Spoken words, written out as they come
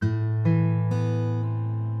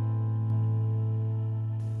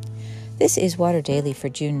This is Water Daily for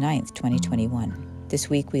June 9th, 2021. This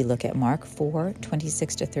week we look at Mark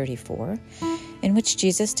 4:26-34, in which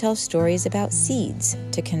Jesus tells stories about seeds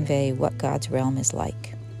to convey what God's realm is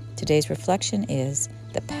like. Today's reflection is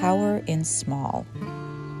the power in small.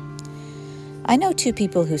 I know two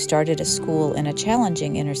people who started a school in a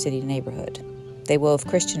challenging inner-city neighborhood. They wove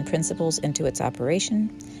Christian principles into its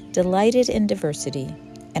operation, delighted in diversity,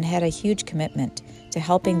 and had a huge commitment to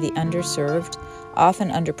helping the underserved, often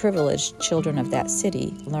underprivileged children of that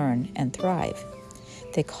city learn and thrive.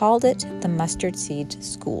 They called it the Mustard Seed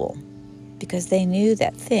School because they knew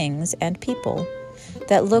that things and people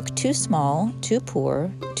that look too small, too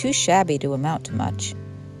poor, too shabby to amount to much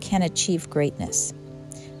can achieve greatness.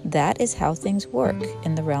 That is how things work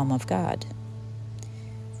in the realm of God.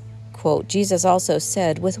 Quote, Jesus also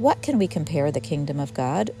said, "With what can we compare the kingdom of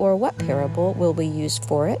God, or what parable will we use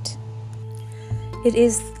for it? It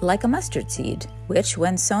is like a mustard seed, which,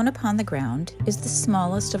 when sown upon the ground, is the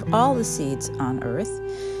smallest of all the seeds on earth.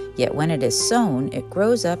 Yet when it is sown, it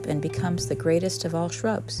grows up and becomes the greatest of all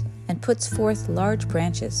shrubs, and puts forth large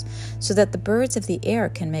branches, so that the birds of the air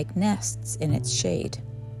can make nests in its shade."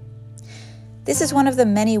 This is one of the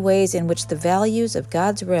many ways in which the values of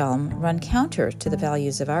God's realm run counter to the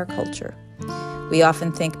values of our culture. We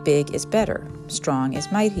often think big is better, strong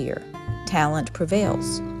is mightier, talent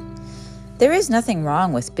prevails. There is nothing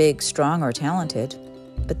wrong with big, strong, or talented,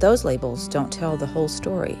 but those labels don't tell the whole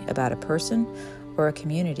story about a person or a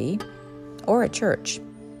community or a church.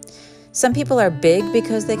 Some people are big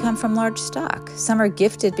because they come from large stock. Some are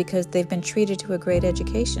gifted because they've been treated to a great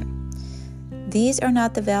education. These are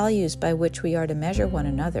not the values by which we are to measure one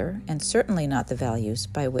another, and certainly not the values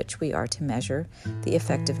by which we are to measure the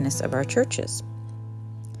effectiveness of our churches.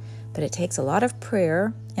 But it takes a lot of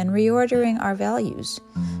prayer and reordering our values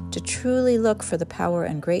to truly look for the power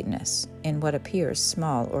and greatness in what appears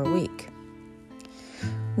small or weak.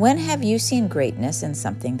 When have you seen greatness in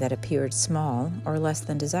something that appeared small or less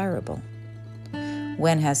than desirable?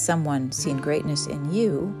 When has someone seen greatness in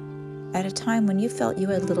you at a time when you felt you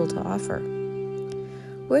had little to offer?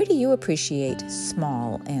 Where do you appreciate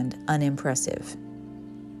small and unimpressive?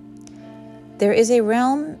 There is a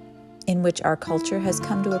realm in which our culture has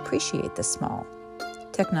come to appreciate the small.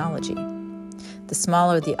 Technology. The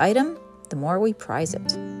smaller the item, the more we prize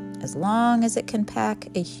it, as long as it can pack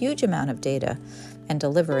a huge amount of data and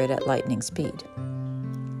deliver it at lightning speed.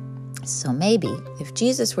 So maybe, if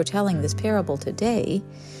Jesus were telling this parable today,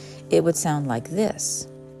 it would sound like this.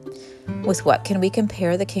 With what can we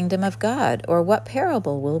compare the kingdom of God, or what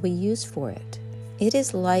parable will we use for it? It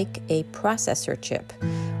is like a processor chip,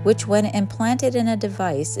 which when implanted in a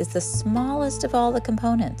device is the smallest of all the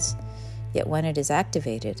components. Yet when it is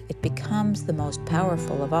activated, it becomes the most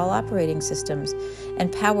powerful of all operating systems and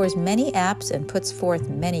powers many apps and puts forth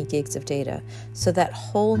many gigs of data so that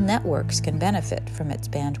whole networks can benefit from its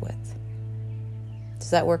bandwidth. Does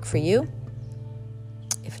that work for you?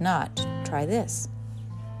 If not, try this.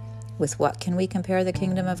 With what can we compare the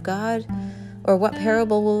kingdom of God, or what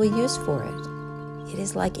parable will we use for it? It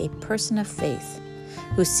is like a person of faith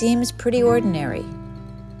who seems pretty ordinary,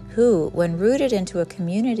 who, when rooted into a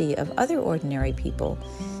community of other ordinary people,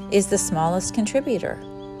 is the smallest contributor.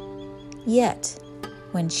 Yet,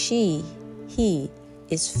 when he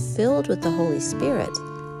is filled with the Holy Spirit,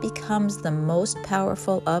 becomes the most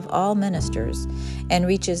powerful of all ministers and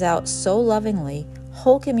reaches out so lovingly,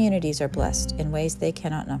 whole communities are blessed in ways they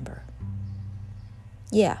cannot number.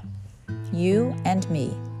 Yeah, you and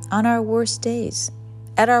me, on our worst days,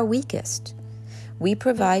 at our weakest, we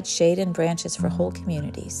provide shade and branches for whole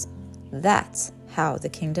communities. That's how the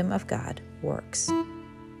kingdom of God works.